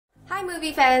Hi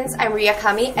movie fans, I'm Rea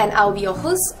Kami and I'll be your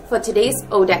host for today's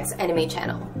Odex anime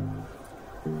channel.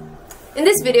 In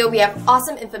this video, we have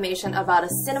awesome information about a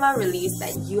cinema release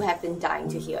that you have been dying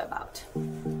to hear about.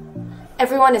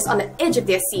 Everyone is on the edge of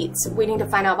their seats waiting to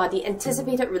find out about the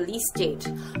anticipated release date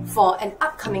for an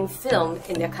upcoming film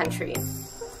in their country.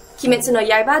 KIMETSU no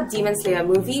YAIBA Demon Slayer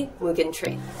movie, MUGEN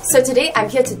Train. So today I'm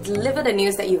here to deliver the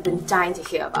news that you've been dying to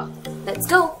hear about. Let's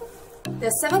go! There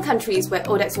are 7 countries where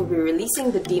Odex will be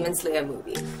releasing the Demon Slayer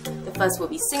movie. The first will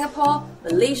be Singapore,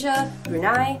 Malaysia,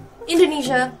 Brunei,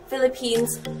 Indonesia,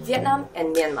 Philippines, Vietnam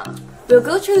and Myanmar. We'll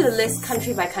go through the list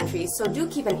country by country, so do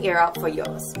keep an ear out for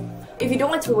yours. If you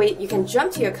don't want to wait, you can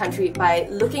jump to your country by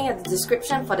looking at the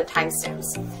description for the timestamps.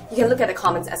 You can look at the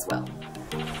comments as well.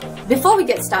 Before we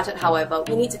get started, however,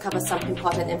 we need to cover some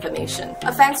important information.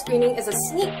 A fan screening is a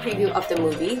sneak preview of the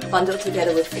movie, bundled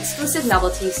together with exclusive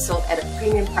novelties sold at a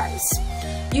premium price,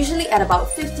 usually at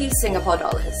about 50 Singapore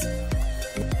dollars.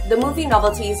 The movie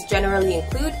novelties generally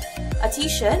include a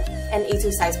t-shirt, an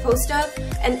A2 size poster,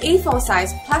 an A4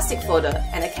 size plastic folder,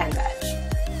 and a can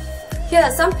badge. Here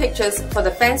are some pictures for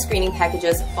the fan screening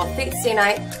packages for Fate Stay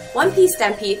Night, One Piece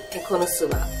Stampede, and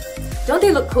Konosuba. Don't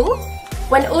they look cool?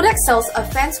 When Odex sells a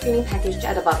fan screening package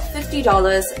at about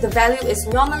 $50, the value is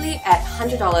normally at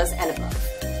 $100 and above.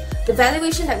 The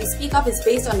valuation that we speak of is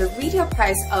based on the retail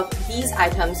price of these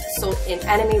items sold in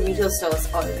anime retail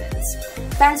stores or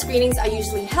events. Fan screenings are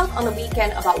usually held on the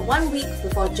weekend about 1 week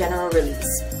before general release.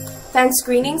 Fan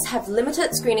screenings have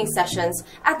limited screening sessions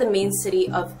at the main city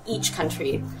of each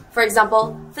country. For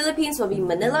example, Philippines will be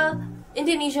Manila,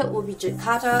 Indonesia will be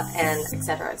Jakarta, and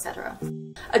etc. etc.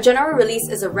 A general release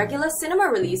is a regular cinema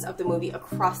release of the movie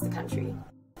across the country.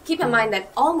 Keep in mind that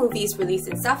all movies released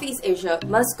in Southeast Asia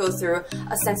must go through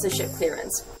a censorship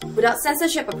clearance. Without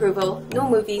censorship approval, no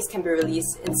movies can be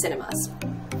released in cinemas.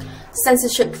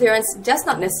 Censorship clearance does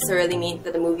not necessarily mean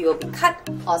that the movie will be cut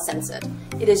or censored.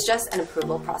 It is just an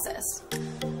approval process.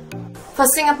 For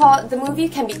Singapore, the movie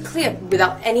can be cleared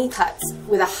without any cuts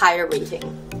with a higher rating.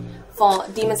 For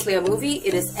Demon Slayer movie,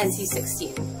 it is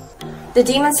NC-16. The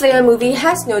Demon Slayer movie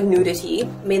has no nudity,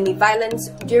 mainly violence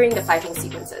during the fighting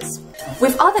sequences.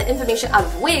 With all that information out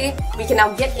of the way, we can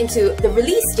now get into the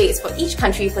release dates for each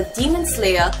country for Demon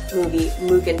Slayer movie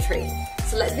MUGEN Train.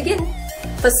 So let's begin!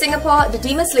 For Singapore, the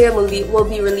Demon Slayer movie will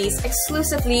be released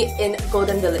exclusively in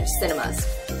Golden Village cinemas.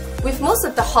 With most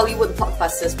of the Hollywood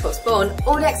blockbusters postponed,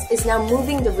 Odex is now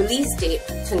moving the release date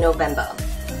to November.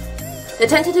 The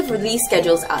tentative release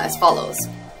schedules are as follows.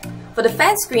 For the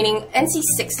fan screening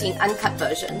NC-16 uncut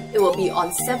version, it will be on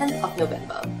 7th of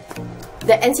November.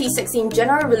 The NC-16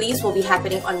 general release will be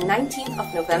happening on 19th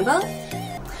of November.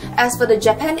 As for the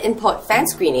Japan import fan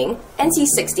screening,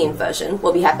 NC-16 version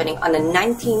will be happening on the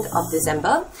 19th of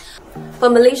December. For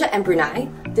Malaysia and Brunei,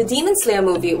 the Demon Slayer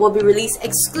movie will be released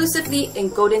exclusively in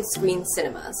Golden Screen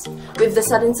cinemas. With the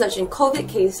sudden surge in COVID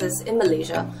cases in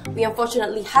Malaysia, we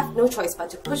unfortunately have no choice but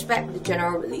to push back the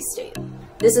general release date.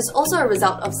 This is also a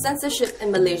result of censorship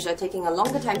in Malaysia taking a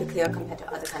longer time to clear compared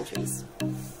to other countries.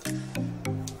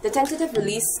 The tentative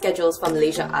release schedules for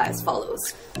Malaysia are as follows.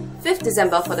 5th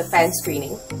December for the fan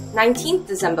screening, 19th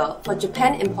December for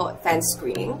Japan import fan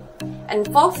screening, and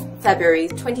 4th February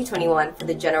 2021 for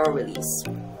the general release.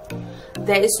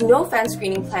 There is no fan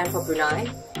screening planned for Brunei,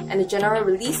 and the general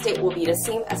release date will be the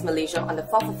same as Malaysia on the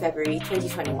 4th of February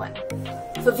 2021.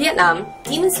 For Vietnam,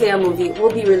 Demon Slayer movie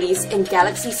will be released in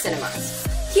Galaxy Cinemas.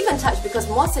 Keep in touch because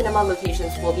more cinema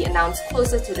locations will be announced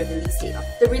closer to the release date.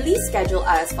 The release schedule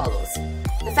are as follows.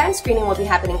 The fan screening will be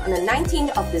happening on the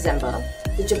 19th of December,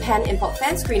 the Japan import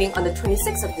fan screening on the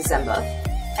 26th of December,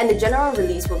 and the general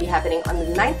release will be happening on the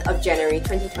 9th of January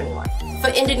 2021. For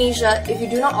Indonesia, if you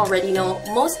do not already know,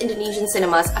 most Indonesian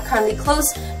cinemas are currently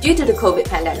closed due to the COVID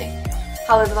pandemic.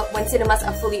 However, when cinemas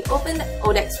are fully open,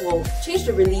 Odex will change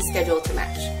the release schedule to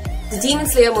match. The Demon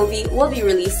Slayer movie will be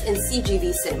released in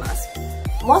CGV cinemas.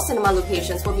 More cinema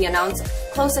locations will be announced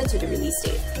closer to the release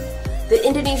date. The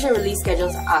Indonesian release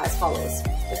schedules are as follows.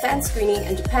 The fan screening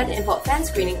and Japan import fan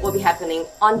screening will be happening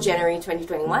on January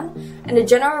 2021, and the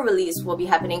general release will be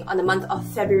happening on the month of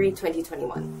February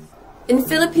 2021. In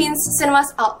Philippines,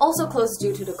 cinemas are also closed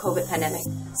due to the COVID pandemic.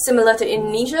 Similar to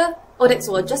Indonesia, Odex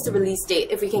will adjust the release date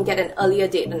if we can get an earlier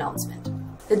date announcement.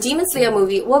 The Demon Slayer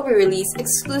movie will be released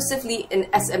exclusively in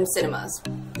SM cinemas.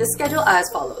 The schedule are as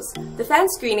follows. The fan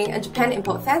screening and Japan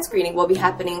import fan screening will be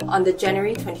happening on the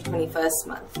January 2021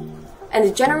 month, and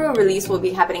the general release will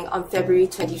be happening on February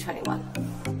 2021.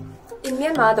 in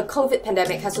Myanmar, the COVID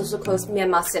pandemic has also closed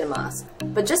Myanmar cinemas.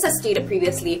 But just as stated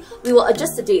previously, we will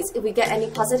adjust the dates if we get any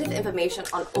positive information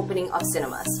on opening of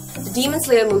cinemas. The Demon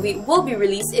Slayer movie will be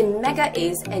released in Mega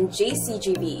Ace and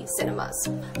JCGV cinemas.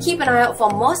 Keep an eye out for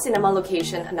more cinema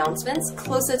location announcements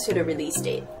closer to the release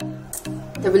date.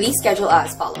 The release schedule are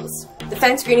as follows. The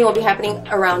fan screening will be happening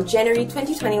around January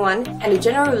 2021 and the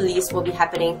general release will be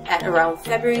happening at around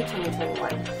February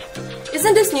 2021.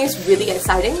 Isn't this news really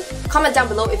exciting? Comment down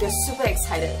below if you're super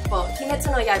excited for Kimetsu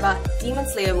no Yaiba Demon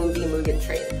Slayer movie MUGEN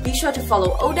train. Be sure to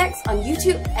follow ODEX on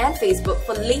YouTube and Facebook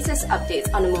for latest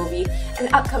updates on the movie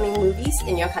and upcoming movies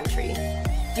in your country.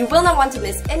 You will not want to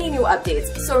miss any new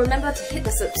updates, so remember to hit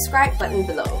the subscribe button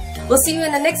below. We'll see you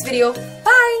in the next video.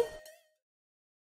 Bye!